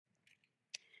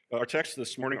Our texts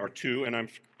this morning are two, and I'm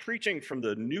preaching from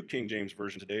the New King James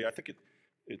Version today. I think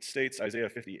it states Isaiah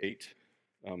 58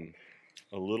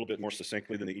 a little bit more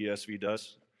succinctly than the ESV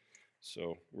does.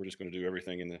 So we're just going to do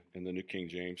everything in the New King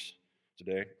James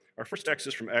today. Our first text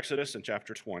is from Exodus in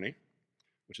chapter 20,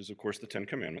 which is, of course, the Ten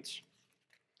Commandments.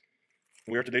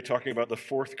 We are today talking about the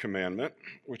fourth commandment,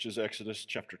 which is Exodus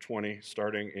chapter 20,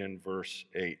 starting in verse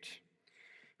 8.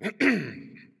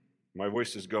 My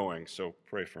voice is going, so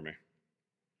pray for me.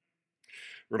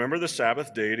 Remember the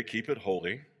Sabbath day to keep it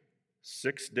holy.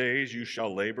 6 days you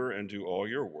shall labor and do all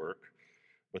your work,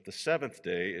 but the seventh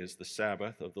day is the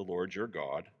Sabbath of the Lord your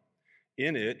God.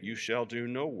 In it you shall do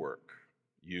no work,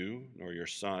 you, nor your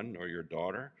son, nor your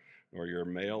daughter, nor your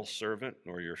male servant,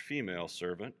 nor your female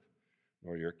servant,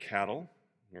 nor your cattle,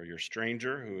 nor your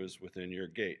stranger who is within your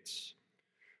gates.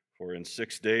 For in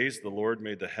 6 days the Lord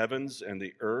made the heavens and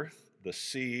the earth, the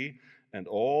sea, and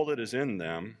all that is in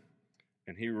them,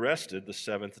 and he rested the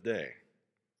seventh day.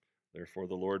 Therefore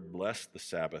the Lord blessed the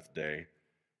Sabbath day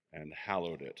and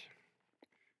hallowed it.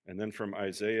 And then from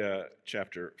Isaiah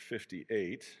chapter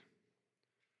 58,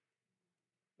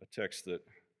 a text that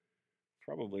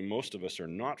probably most of us are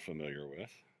not familiar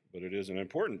with, but it is an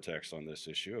important text on this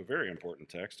issue, a very important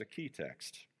text, a key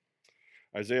text.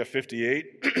 Isaiah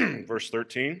 58, verse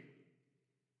 13.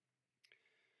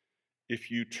 If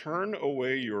you turn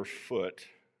away your foot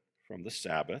from the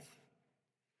Sabbath,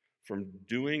 from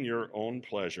doing your own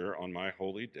pleasure on my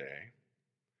holy day,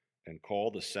 and call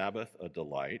the Sabbath a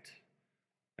delight,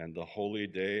 and the holy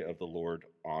day of the Lord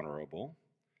honorable,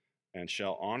 and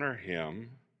shall honor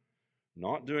him,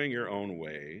 not doing your own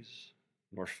ways,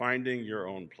 nor finding your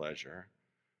own pleasure,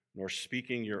 nor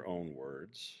speaking your own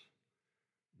words,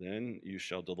 then you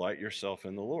shall delight yourself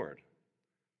in the Lord,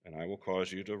 and I will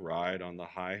cause you to ride on the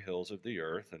high hills of the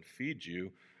earth and feed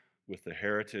you with the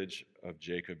heritage of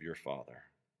Jacob your father.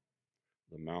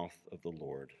 The mouth of the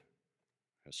Lord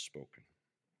has spoken.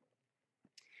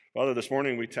 Father, this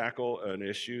morning we tackle an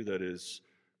issue that is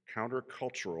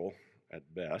countercultural at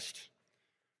best,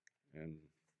 and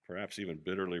perhaps even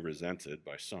bitterly resented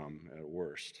by some at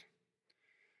worst.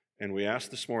 And we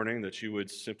ask this morning that you would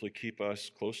simply keep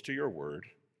us close to your word,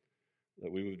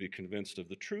 that we would be convinced of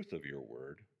the truth of your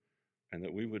word, and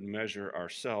that we would measure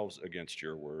ourselves against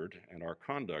your word and our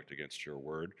conduct against your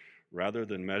word, rather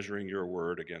than measuring your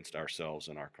word against ourselves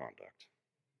and our conduct.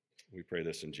 We pray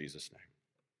this in Jesus'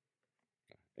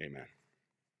 name. Amen.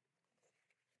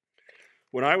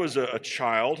 When I was a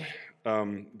child,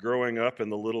 growing up in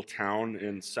the little town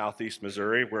in southeast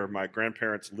Missouri where my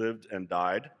grandparents lived and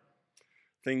died,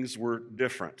 things were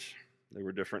different. They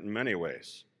were different in many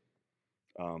ways.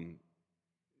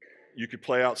 You could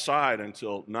play outside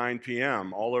until 9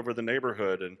 p.m. all over the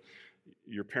neighborhood, and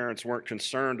your parents weren't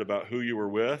concerned about who you were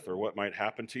with or what might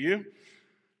happen to you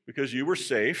because you were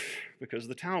safe, because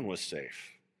the town was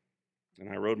safe. And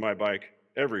I rode my bike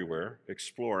everywhere,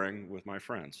 exploring with my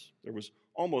friends. There was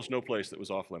almost no place that was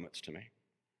off limits to me.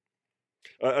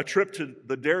 A trip to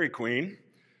the Dairy Queen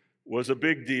was a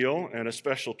big deal and a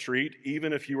special treat,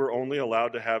 even if you were only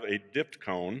allowed to have a dipped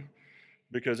cone,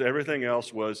 because everything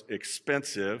else was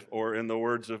expensive, or in the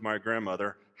words of my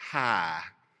grandmother, high.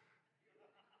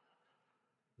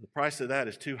 The price of that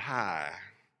is too high.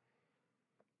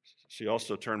 She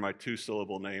also turned my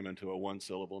two-syllable name into a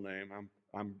one-syllable name.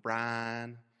 I'm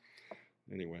Brian.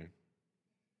 Anyway.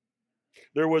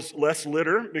 There was less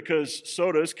litter because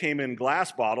sodas came in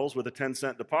glass bottles with a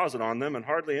 10-cent deposit on them, and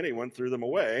hardly anyone threw them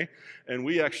away. And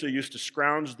we actually used to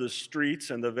scrounge the streets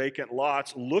and the vacant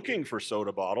lots looking for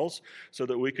soda bottles so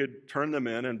that we could turn them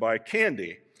in and buy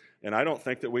candy. And I don't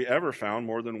think that we ever found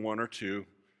more than one or two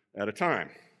at a time.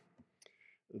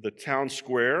 The town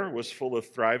square was full of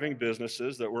thriving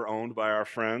businesses that were owned by our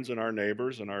friends and our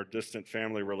neighbors and our distant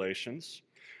family relations.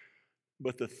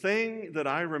 But the thing that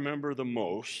I remember the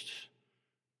most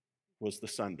was the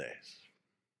Sundays.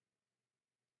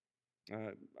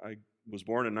 I was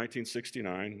born in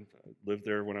 1969, lived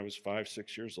there when I was 5,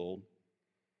 6 years old.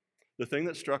 The thing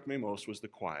that struck me most was the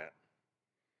quiet.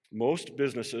 Most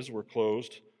businesses were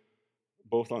closed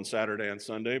both on Saturday and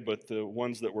Sunday, but the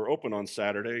ones that were open on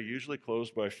Saturday usually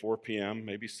closed by 4 p.m.,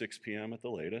 maybe 6 p.m. at the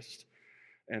latest.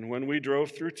 And when we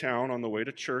drove through town on the way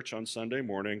to church on Sunday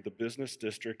morning, the business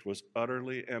district was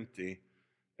utterly empty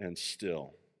and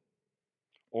still.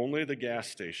 Only the gas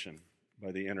station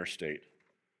by the interstate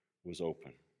was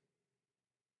open.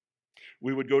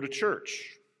 We would go to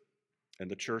church, and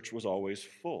the church was always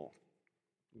full.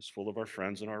 It was full of our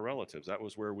friends and our relatives. That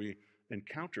was where we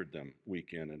encountered them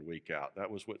week in and week out. That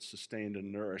was what sustained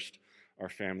and nourished our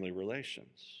family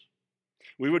relations.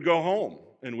 We would go home,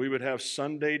 and we would have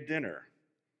Sunday dinner.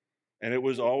 And it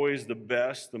was always the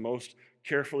best, the most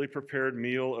carefully prepared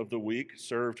meal of the week,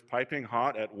 served piping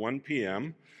hot at 1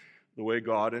 p.m., the way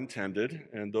God intended.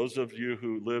 And those of you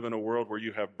who live in a world where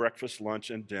you have breakfast, lunch,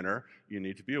 and dinner, you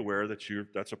need to be aware that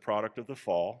that's a product of the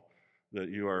fall, that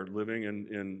you are living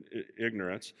in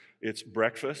ignorance. It's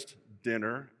breakfast,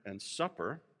 dinner, and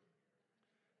supper.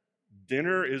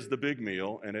 Dinner is the big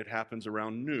meal, and it happens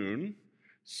around noon.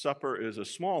 Supper is a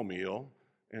small meal,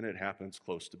 and it happens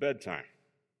close to bedtime.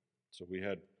 So we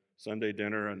had Sunday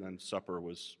dinner, and then supper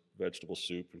was vegetable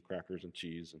soup and crackers and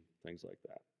cheese and things like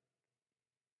that.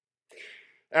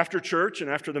 After church and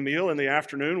after the meal in the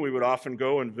afternoon, we would often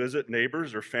go and visit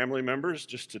neighbors or family members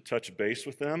just to touch base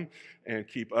with them and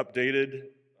keep updated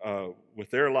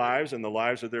with their lives and the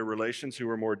lives of their relations who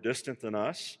were more distant than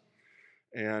us.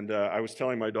 And I was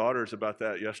telling my daughters about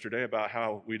that yesterday, about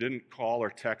how we didn't call or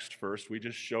text first. We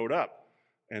just showed up,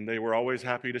 and they were always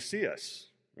happy to see us,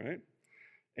 right?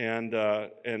 And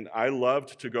I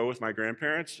loved to go with my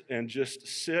grandparents and just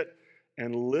sit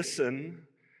and listen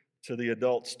to the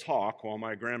adults talk while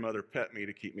my grandmother pet me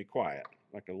to keep me quiet,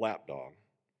 like a lap dog.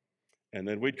 And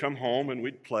then we'd come home and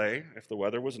we'd play if the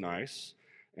weather was nice.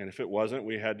 And if it wasn't,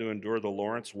 we had to endure the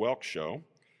Lawrence Welk show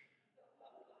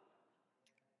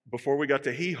before we got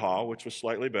to Hee Haw, which was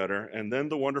slightly better. And then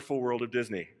The Wonderful World of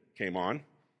Disney came on.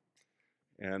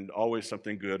 And always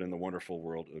something good in The Wonderful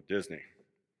World of Disney.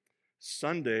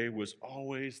 Sunday was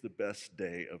always the best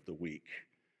day of the week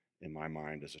in my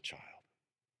mind as a child.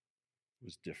 It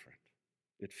was different.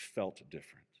 It felt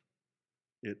different.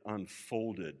 It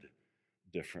unfolded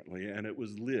differently, and it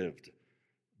was lived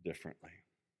differently.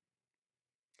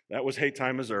 That was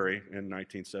Haytime, Missouri in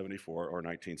 1974 or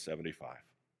 1975.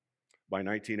 By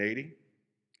 1980,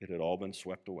 it had all been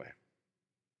swept away.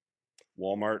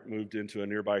 Walmart moved into a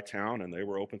nearby town, and they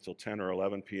were open till 10 or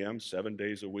 11 p.m., 7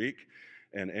 days a week,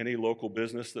 and any local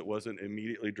business that wasn't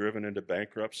immediately driven into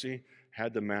bankruptcy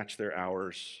had to match their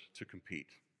hours to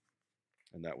compete.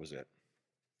 And that was it.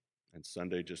 And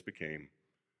Sunday just became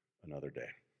another day.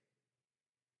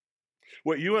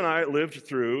 What you and I lived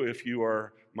through, if you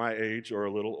are my age or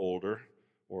a little older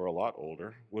or a lot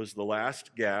older, was the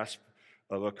last gasp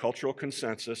of a cultural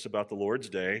consensus about the Lord's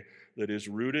Day that is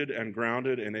rooted and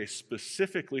grounded in a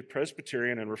specifically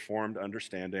Presbyterian and Reformed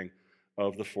understanding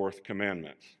of the fourth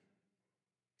commandment.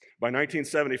 By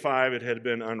 1975, it had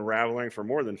been unraveling for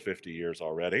more than 50 years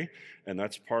already, and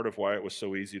that's part of why it was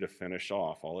so easy to finish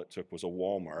off. All it took was a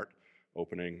Walmart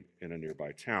opening in a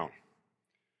nearby town.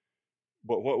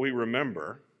 But what we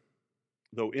remember,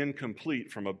 though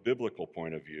incomplete from a biblical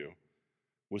point of view,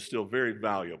 was still very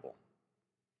valuable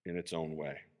in its own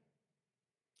way.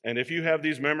 And if you have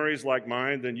these memories like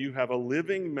mine, then you have a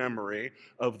living memory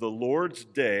of the Lord's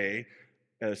Day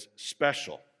as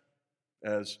special,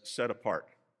 as set apart.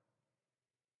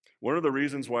 One of the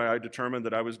reasons why I determined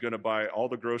that I was going to buy all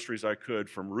the groceries I could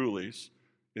from Ruli's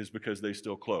is because they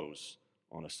still close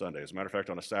on a Sunday. As a matter of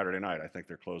fact, on a Saturday night, I think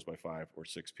they're closed by 5 or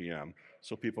 6 p.m.,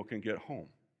 so people can get home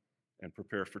and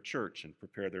prepare for church and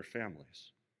prepare their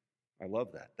families. I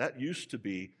love that. That used to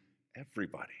be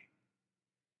everybody.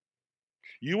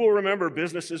 You will remember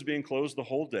businesses being closed the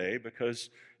whole day because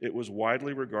it was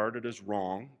widely regarded as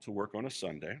wrong to work on a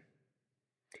Sunday.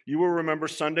 You will remember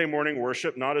Sunday morning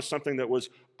worship not as something that was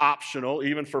optional,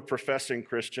 even for professing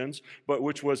Christians, but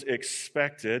which was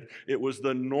expected. It was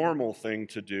the normal thing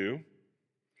to do.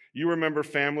 You remember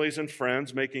families and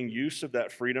friends making use of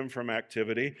that freedom from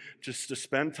activity just to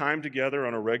spend time together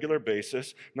on a regular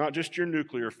basis, not just your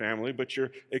nuclear family, but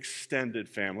your extended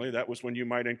family. That was when you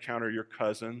might encounter your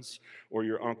cousins or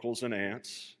your uncles and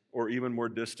aunts or even more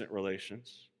distant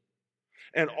relations.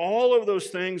 And all of those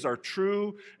things are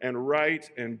true and right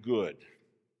and good,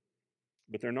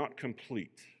 but they're not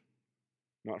complete,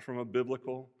 not from a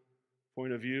biblical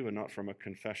point of view and not from a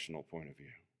confessional point of view.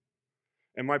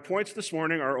 And my points this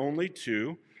morning are only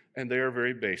two, and they are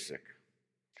very basic.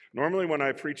 Normally when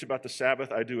I preach about the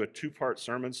Sabbath, I do a 2-part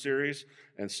sermon series,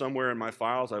 and somewhere in my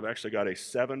files I've actually got a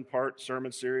 7-part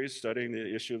sermon series studying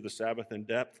the issue of the Sabbath in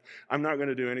depth. I'm not going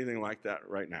to do anything like that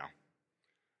right now.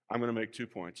 I'm going to make 2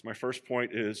 points. My first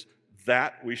point is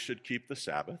that we should keep the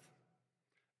Sabbath,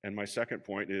 and my second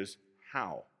point is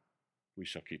how we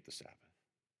shall keep the Sabbath.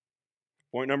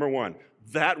 Point number 1,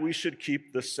 that we should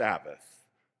keep the Sabbath.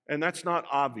 And that's not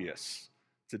obvious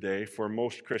today for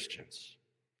most Christians.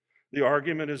 The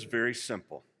argument is very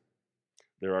simple.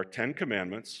 There are 10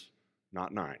 commandments,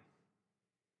 not 9.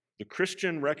 The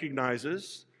Christian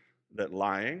recognizes that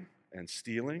lying and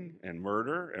stealing and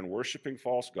murder and worshiping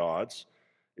false gods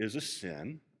is a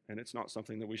sin, and it's not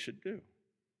something that we should do.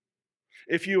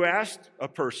 If you asked a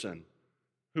person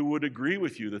who would agree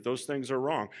with you that those things are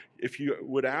wrong. If you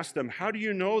would ask them, how do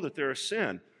you know that they're a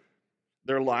sin?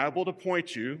 They're liable to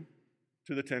point you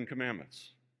to the Ten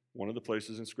Commandments, one of the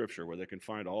places in Scripture where they can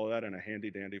find all of that in a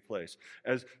handy-dandy place.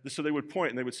 So they would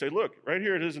point and they would say, look, right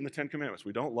here it is in the Ten Commandments.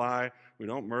 We don't lie, we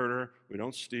don't murder, we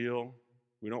don't steal,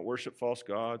 we don't worship false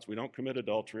gods, we don't commit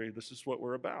adultery. This is what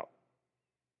we're about.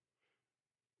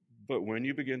 But when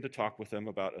you begin to talk with them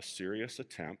about a serious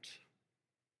attempt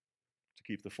to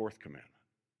keep the fourth commandment,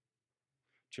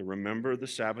 to remember the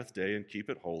Sabbath day and keep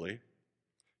it holy,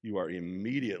 you are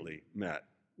immediately met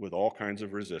with all kinds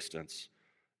of resistance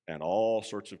and all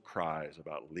sorts of cries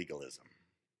about legalism.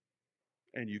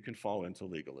 And you can fall into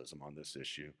legalism on this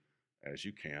issue as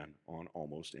you can on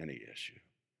almost any issue.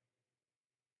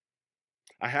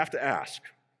 I have to ask,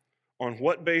 on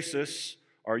what basis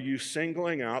are you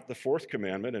singling out the fourth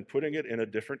commandment and putting it in a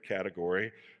different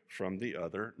category from the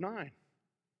other 9?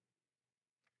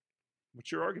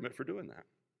 What's your argument for doing that?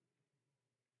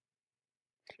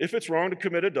 If it's wrong to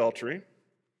commit adultery,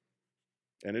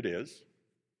 and it is,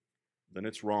 then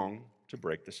it's wrong to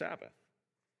break the Sabbath.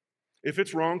 If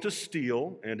it's wrong to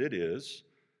steal, and it is,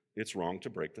 it's wrong to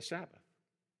break the Sabbath.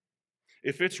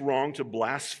 If it's wrong to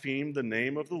blaspheme the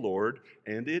name of the Lord,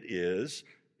 and it is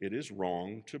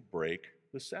wrong to break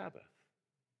the Sabbath.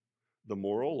 The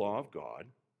moral law of God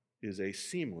is a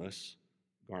seamless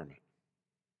garment.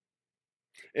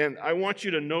 And I want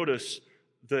you to notice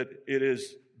that it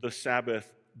is the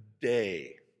Sabbath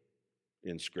day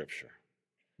in Scripture,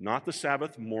 not the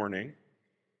Sabbath morning,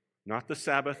 not the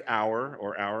Sabbath hour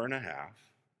or hour and a half.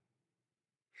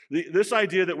 This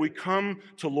idea that we come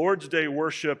to Lord's Day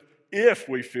worship if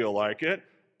we feel like it,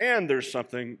 and there's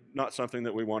not something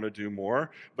that we want to do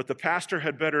more, but the pastor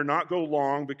had better not go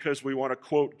long because we want to,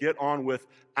 quote, get on with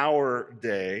our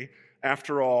day.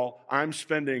 After all, I'm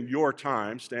spending your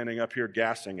time standing up here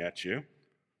gassing at you.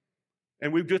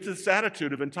 And we get this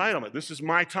attitude of entitlement. This is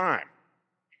my time.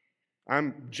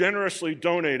 I'm generously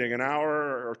donating an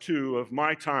hour or two of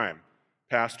my time,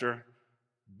 Pastor,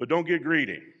 but don't get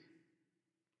greedy.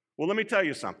 Well, let me tell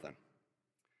you something.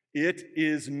 It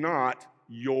is not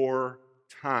your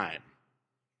time.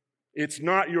 It's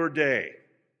not your day.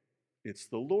 It's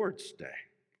the Lord's day,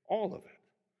 all of it.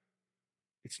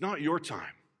 It's not your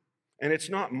time, and it's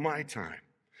not my time.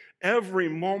 Every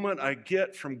moment I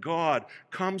get from God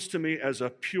comes to me as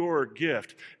a pure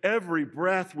gift. Every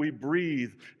breath we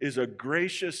breathe is a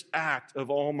gracious act of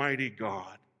Almighty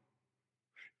God.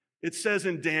 It says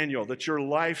in Daniel that your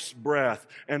life's breath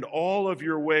and all of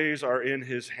your ways are in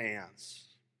his hands.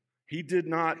 You did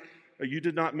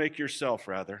not make yourself,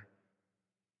 rather.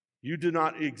 You did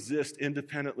not exist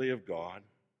independently of God.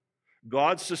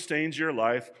 God sustains your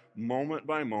life moment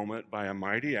by a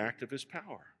mighty act of his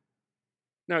power.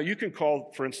 Now, you can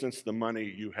call, for instance, the money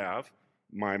you have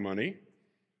my money,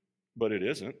 but it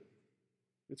isn't.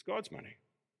 It's God's money.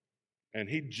 And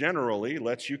he generally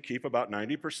lets you keep about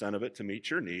 90% of it to meet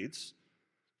your needs,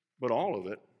 but all of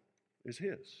it is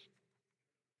his.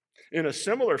 In a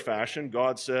similar fashion,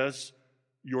 God says,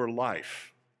 your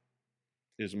life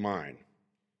is mine.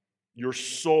 Your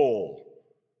soul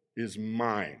is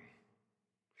mine.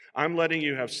 I'm letting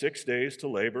you have 6 days to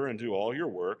labor and do all your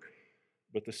work,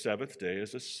 but the seventh day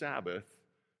is a Sabbath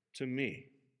to me,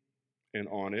 and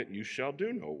on it you shall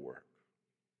do no work.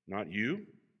 Not you,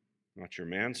 not your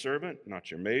manservant, not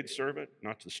your maidservant,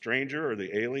 not the stranger or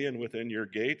the alien within your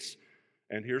gates.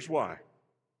 And here's why.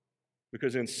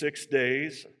 Because in 6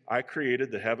 days I created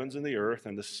the heavens and the earth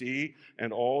and the sea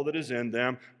and all that is in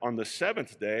them. On the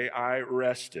seventh day I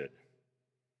rested.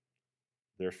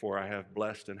 Therefore I have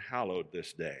blessed and hallowed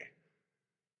this day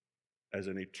as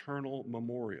an eternal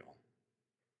memorial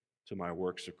to my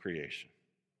works of creation.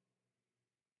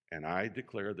 And I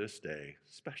declare this day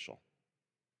special.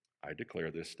 I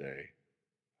declare this day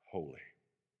holy.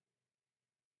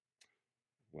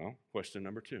 Well, question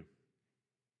number 2.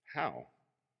 How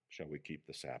shall we keep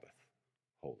the Sabbath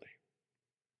holy?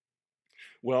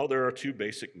 Well, there are 2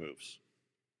 basic moves.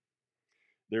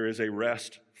 There is a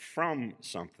rest from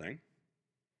something,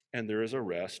 and there is a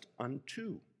rest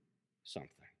unto something.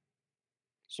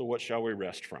 So what shall we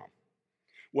rest from?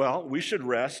 Well, we should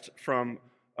rest from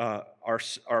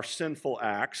our sinful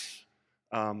acts.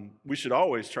 We should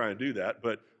always try and do that,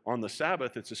 but on the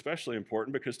Sabbath, it's especially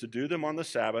important because to do them on the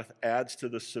Sabbath adds to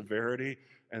the severity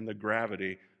and the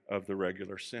gravity of the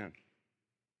regular sin.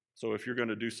 So if you're going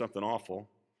to do something awful,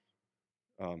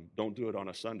 don't do it on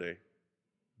a Sunday.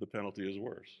 The penalty is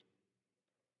worse.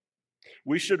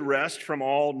 We should rest from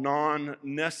all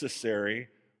non-necessary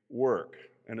work,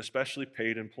 and especially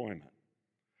paid employment.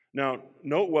 Now,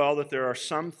 note well that there are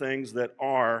some things that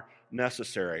are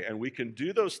necessary, and we can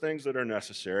do those things that are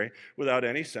necessary without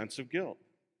any sense of guilt.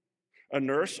 A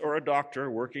nurse or a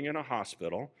doctor working in a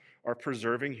hospital are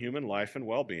preserving human life and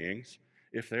well-being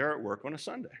if they are at work on a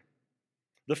Sunday.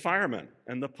 The firemen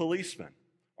and the policemen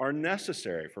are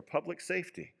necessary for public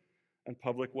safety and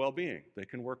public well-being. They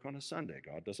can work on a Sunday.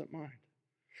 God doesn't mind.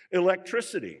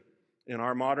 Electricity in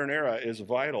our modern era is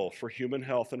vital for human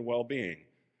health and well-being.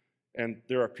 And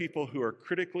there are people who are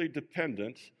critically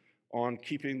dependent on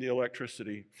keeping the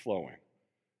electricity flowing.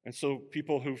 And so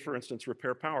people who, for instance,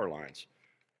 repair power lines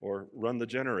or run the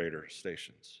generator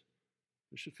stations,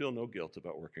 they should feel no guilt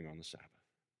about working on the Sabbath.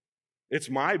 It's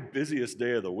my busiest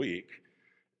day of the week,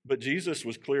 but Jesus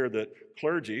was clear that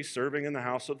clergy serving in the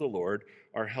house of the Lord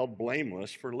are held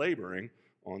blameless for laboring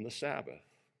on the Sabbath.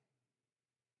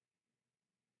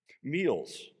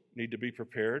 Meals need to be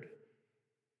prepared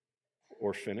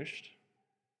or finished.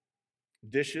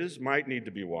 Dishes might need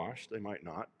to be washed. They might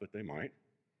not, but they might.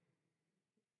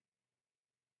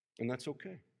 And that's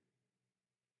okay.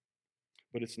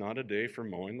 But it's not a day for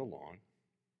mowing the lawn.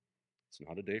 It's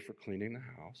not a day for cleaning the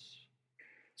house.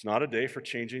 It's not a day for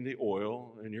changing the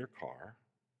oil in your car.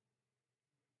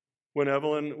 When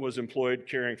Evelyn was employed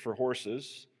caring for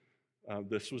horses,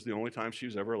 this was the only time she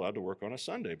was ever allowed to work on a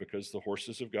Sunday because the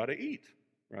horses have got to eat,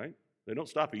 right? They don't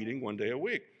stop eating one day a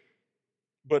week.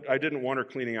 But I didn't want her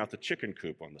cleaning out the chicken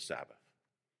coop on the Sabbath.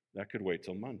 That could wait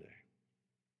till Monday.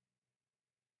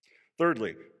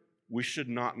 Thirdly, we should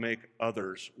not make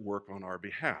others work on our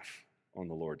behalf on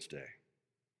the Lord's day,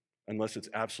 unless it's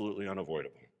absolutely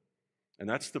unavoidable. And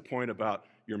that's the point about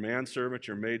your manservant,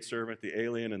 your maidservant, the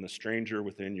alien, and the stranger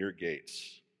within your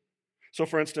gates. So,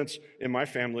 for instance, in my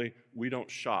family, we don't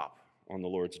shop on the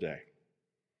Lord's day.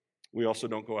 We also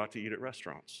don't go out to eat at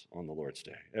restaurants on the Lord's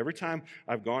day. Every time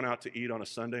I've gone out to eat on a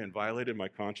Sunday and violated my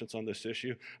conscience on this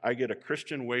issue, I get a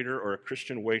Christian waiter or a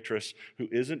Christian waitress who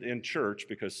isn't in church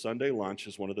because Sunday lunch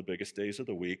is one of the biggest days of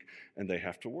the week and they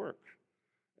have to work.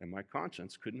 And my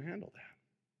conscience couldn't handle that.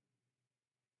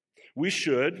 We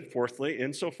should, fourthly,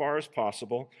 insofar as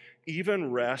possible,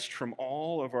 even rest from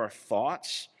all of our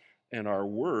thoughts and our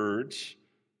words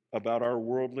about our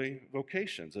worldly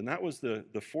vocations. And that was the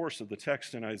force of the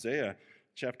text in Isaiah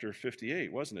chapter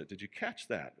 58, wasn't it? Did you catch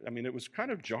that? I mean, it was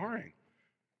kind of jarring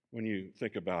when you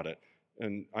think about it.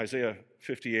 In Isaiah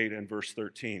 58 and verse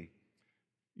 13,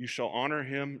 you shall honor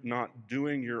him not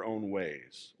doing your own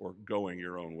ways, or going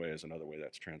your own way is another way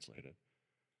that's translated.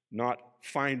 Not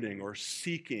finding or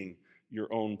seeking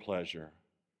your own pleasure,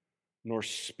 nor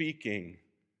speaking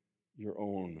your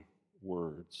own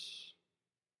words.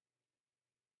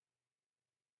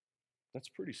 That's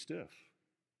pretty stiff,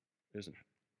 isn't it?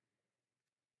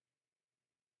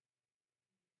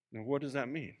 Now, what does that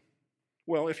mean?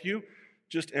 Well, if you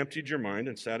just emptied your mind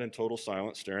and sat in total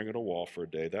silence staring at a wall for a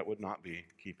day, that would not be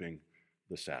keeping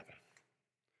the Sabbath.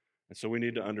 And so we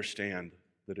need to understand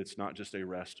that it's not just a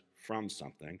rest from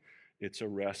something, it's a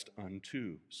rest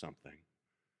unto something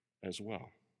as well.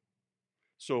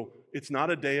 So it's not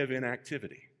a day of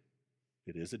inactivity.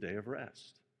 It is a day of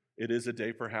rest. It is a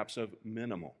day perhaps of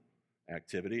minimal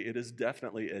activity. It is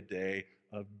definitely a day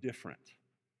of different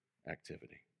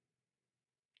activity.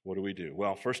 What do we do?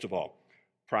 Well, first of all,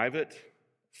 private,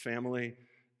 family,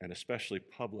 and especially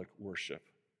public worship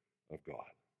of God.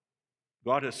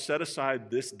 God has set aside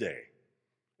this day,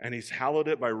 and he's hallowed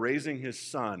it by raising his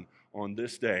Son on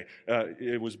this day.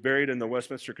 It was buried in the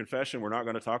Westminster Confession. We're not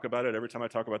going to talk about it. Every time I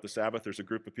talk about the Sabbath, there's a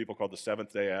group of people called the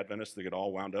Seventh-day Adventists that get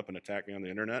all wound up and attack me on the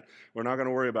internet. We're not going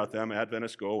to worry about them.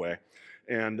 Adventists, go away.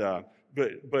 And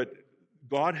but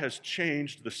God has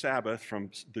changed the Sabbath from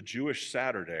the Jewish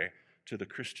Saturday to the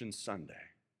Christian Sunday.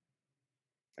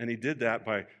 And he did that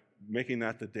by making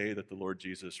that the day that the Lord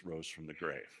Jesus rose from the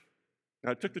grave.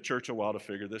 Now, it took the church a while to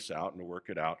figure this out and to work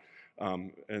it out.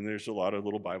 And there's a lot of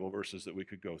little Bible verses that we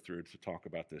could go through to talk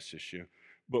about this issue.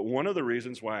 But one of the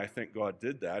reasons why I think God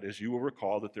did that is you will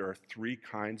recall that there are three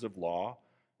kinds of law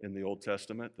in the Old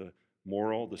Testament: the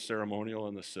moral, the ceremonial,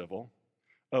 and the civil.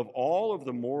 Of all of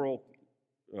the moral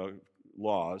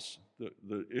laws,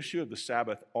 the issue of the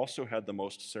Sabbath also had the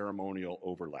most ceremonial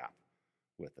overlap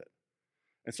with it.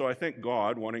 And so I think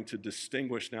God, wanting to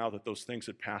distinguish now that those things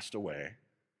had passed away,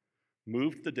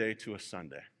 moved the day to a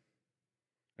Sunday.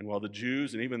 And while the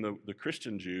Jews and even the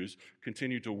Christian Jews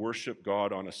continued to worship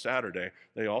God on a Saturday,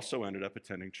 they also ended up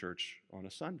attending church on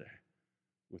a Sunday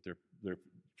with their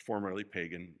formerly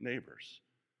pagan neighbors.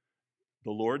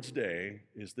 The Lord's day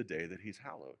is the day that he's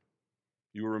hallowed.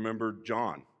 You will remember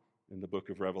John in the book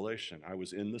of Revelation. I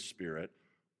was in the Spirit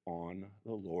on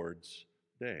the Lord's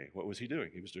day. What was he doing?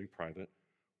 He was doing private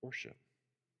worship.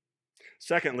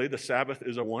 Secondly, the Sabbath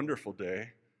is a wonderful day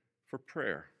for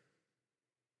prayer.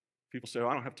 People say, oh,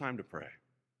 I don't have time to pray.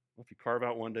 Well, if you carve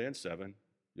out one day in 7,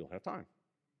 you'll have time.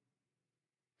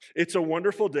 It's a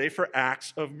wonderful day for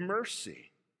acts of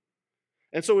mercy.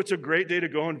 And so it's a great day to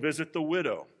go and visit the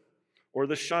widow or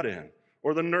the shut-in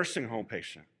or the nursing home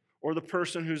patient or the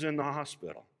person who's in the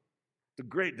hospital. It's a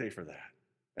great day for that,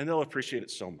 and they'll appreciate it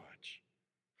so much.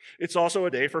 It's also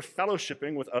a day for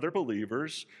fellowshipping with other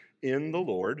believers in the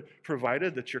Lord,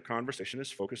 provided that your conversation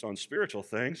is focused on spiritual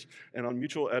things and on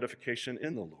mutual edification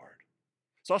in the Lord.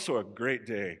 It's also a great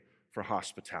day for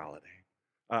hospitality.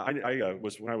 When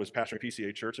I was pastoring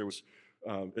PCA Church, there was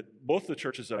at both the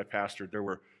churches that I pastored, there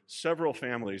were several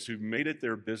families who made it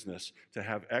their business to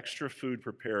have extra food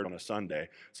prepared on a Sunday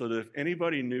so that if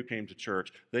anybody new came to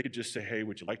church, they could just say, hey,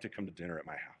 would you like to come to dinner at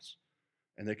my house?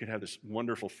 And they could have this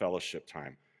wonderful fellowship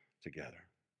time together.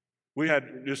 We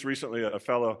had just recently a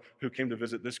fellow who came to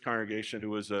visit this congregation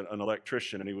who was an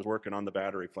electrician, and he was working on the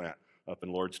battery plant up in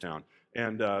Lordstown.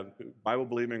 And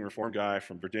Bible-believing Reformed guy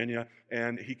from Virginia,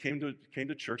 and he came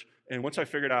to church. And once I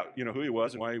figured out, who he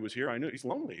was and why he was here, I knew he's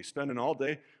lonely. He's spending all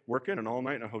day working and all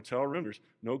night in a hotel room. There's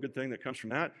no good thing that comes from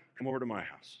that. Come over to my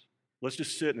house. Let's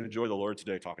just sit and enjoy the Lord's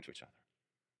day talking to each other.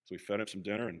 So we fed him some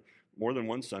dinner, and more than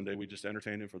one Sunday, we just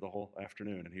entertained him for the whole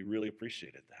afternoon, and he really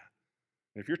appreciated that.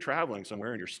 And if you're traveling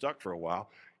somewhere and you're stuck for a while,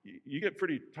 you get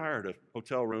pretty tired of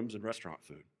hotel rooms and restaurant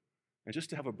food. And just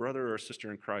to have a brother or a sister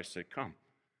in Christ say, come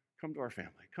to our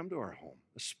family, come to our home,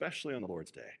 especially on the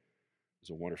Lord's day, is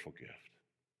a wonderful gift.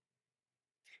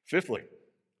 Fifthly,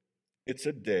 it's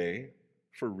a day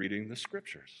for reading the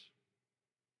scriptures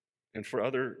and for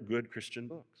other good Christian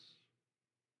books.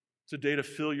 It's a day to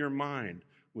fill your mind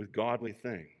with godly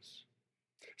things.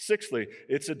 Sixthly,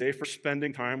 it's a day for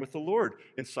spending time with the Lord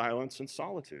in silence and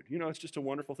solitude. It's just a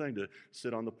wonderful thing to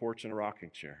sit on the porch in a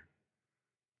rocking chair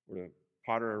or to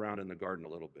potter around in the garden a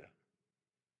little bit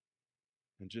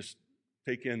and just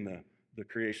take in the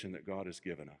creation that God has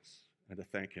given us and to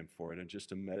thank him for it and just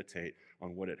to meditate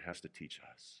on what it has to teach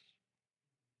us.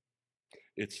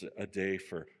 It's a day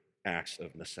for acts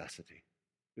of necessity.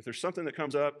 If there's something that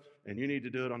comes up and you need to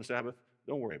do it on the Sabbath,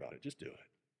 don't worry about it, just do it.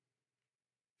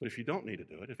 But if you don't need to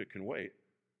do it, if it can wait,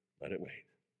 let it wait.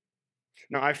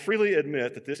 Now, I freely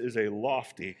admit that this is a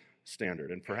lofty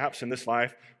standard, and perhaps in this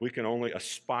life we can only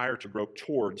aspire to grow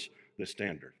towards this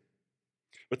standard.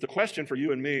 But the question for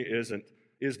you and me isn't,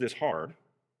 is this hard?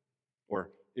 Or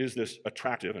is this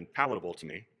attractive and palatable to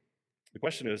me? The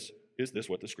question is this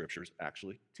what the scriptures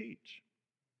actually teach?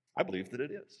 I believe that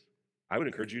it is. I would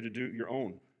encourage you to do your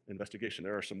own investigation.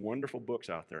 There are some wonderful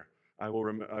books out there. I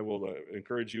will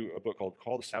encourage you a book called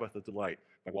Call the Sabbath a Delight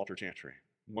by Walter Chantry.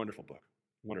 Wonderful book.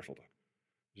 Wonderful book.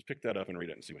 Just pick that up and read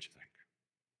it and see what you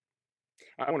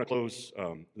think. I want to close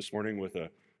this morning with a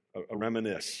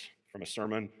reminisce from a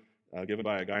sermon given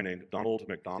by a guy named Donald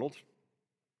MacDonald,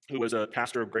 who was a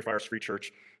pastor of Greyfriars Free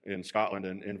Church in Scotland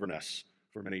and Inverness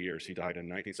for many years. He died in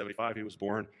 1975. He was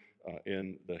born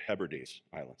in the Hebrides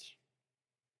Islands.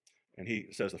 And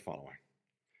he says the following: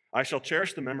 I shall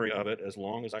cherish the memory of it as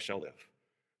long as I shall live,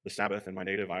 the Sabbath in my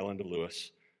native island of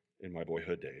Lewis in my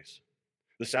boyhood days.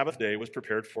 The Sabbath day was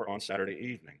prepared for on Saturday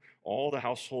evening. All the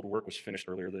household work was finished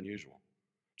earlier than usual.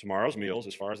 Tomorrow's meals,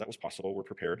 as far as that was possible, were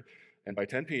prepared, and by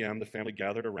 10 p.m. the family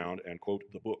gathered around and, quote,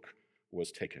 the book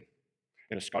was taken.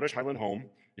 In a Scottish Highland home,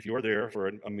 if you are there for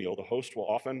a meal, the host will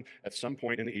often, at some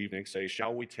point in the evening, say,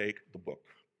 shall we take the book?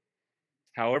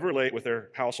 However late with their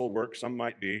household work some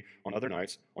might be on other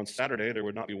nights, on Saturday there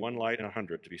would not be one light in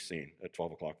 100 to be seen at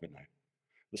 12 o'clock midnight.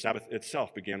 The Sabbath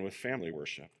itself began with family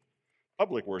worship.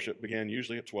 Public worship began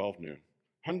usually at 12 noon.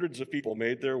 Hundreds of people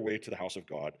made their way to the house of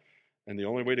God, and the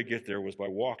only way to get there was by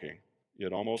walking,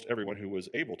 yet almost everyone who was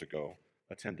able to go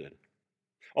attended.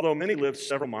 Although many lived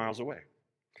several miles away.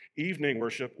 Evening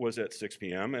worship was at 6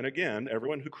 p.m., and again,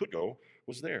 everyone who could go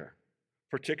was there.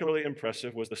 Particularly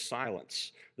impressive was the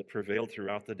silence that prevailed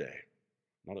throughout the day.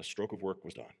 Not a stroke of work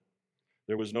was done.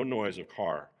 There was no noise of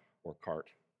car or cart.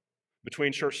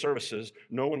 Between church services,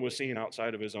 no one was seen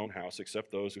outside of his own house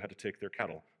except those who had to take their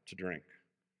cattle to drink.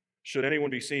 Should anyone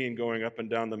be seen going up and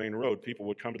down the main road, people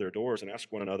would come to their doors and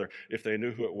ask one another if they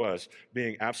knew who it was,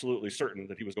 being absolutely certain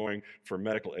that he was going for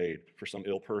medical aid for some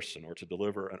ill person or to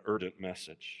deliver an urgent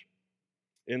message.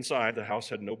 Inside the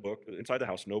house,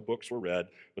 no books were read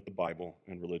but the Bible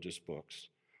and religious books.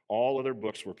 All other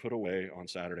books were put away on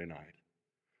Saturday night.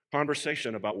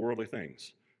 Conversation about worldly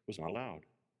things was not allowed.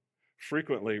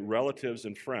 Frequently, relatives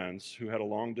and friends who had a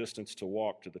long distance to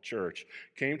walk to the church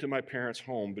came to my parents'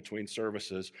 home between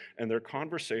services, and their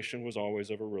conversation was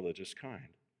always of a religious kind.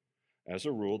 As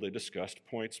a rule, they discussed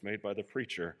points made by the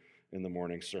preacher in the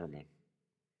morning sermon.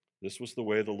 This was the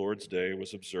way the Lord's day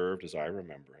was observed as I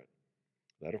remember it.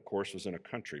 That, of course, was in a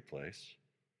country place.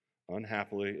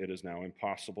 Unhappily, it is now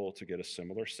impossible to get a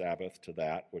similar Sabbath to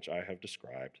that which I have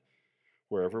described.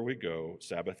 Wherever we go,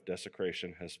 Sabbath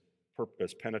desecration has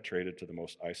penetrated to the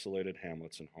most isolated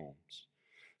hamlets and homes.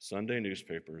 Sunday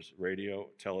newspapers, radio,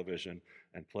 television,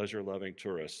 and pleasure-loving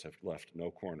tourists have left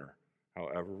no corner,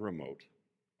 however remote,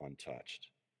 untouched.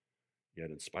 Yet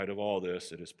in spite of all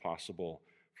this, it is possible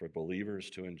for believers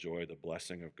to enjoy the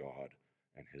blessing of God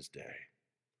and his day.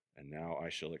 And now I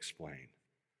shall explain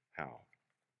how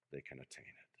they can attain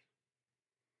it.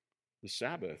 The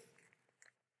Sabbath,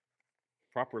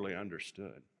 properly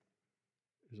understood,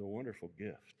 is a wonderful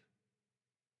gift.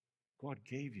 God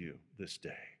gave you this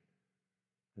day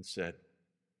and said,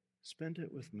 spend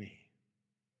it with me.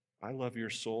 I love your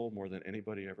soul more than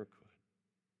anybody ever could,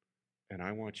 and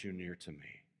I want you near to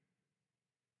me,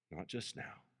 not just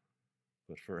now,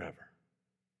 but forever.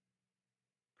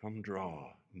 Come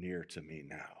draw near to me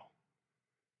now,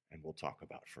 and we'll talk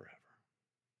about forever.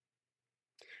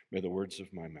 May the words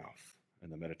of my mouth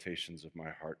and the meditations of my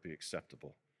heart be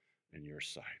acceptable in your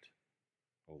sight,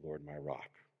 O Lord, my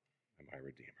rock and my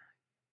redeemer.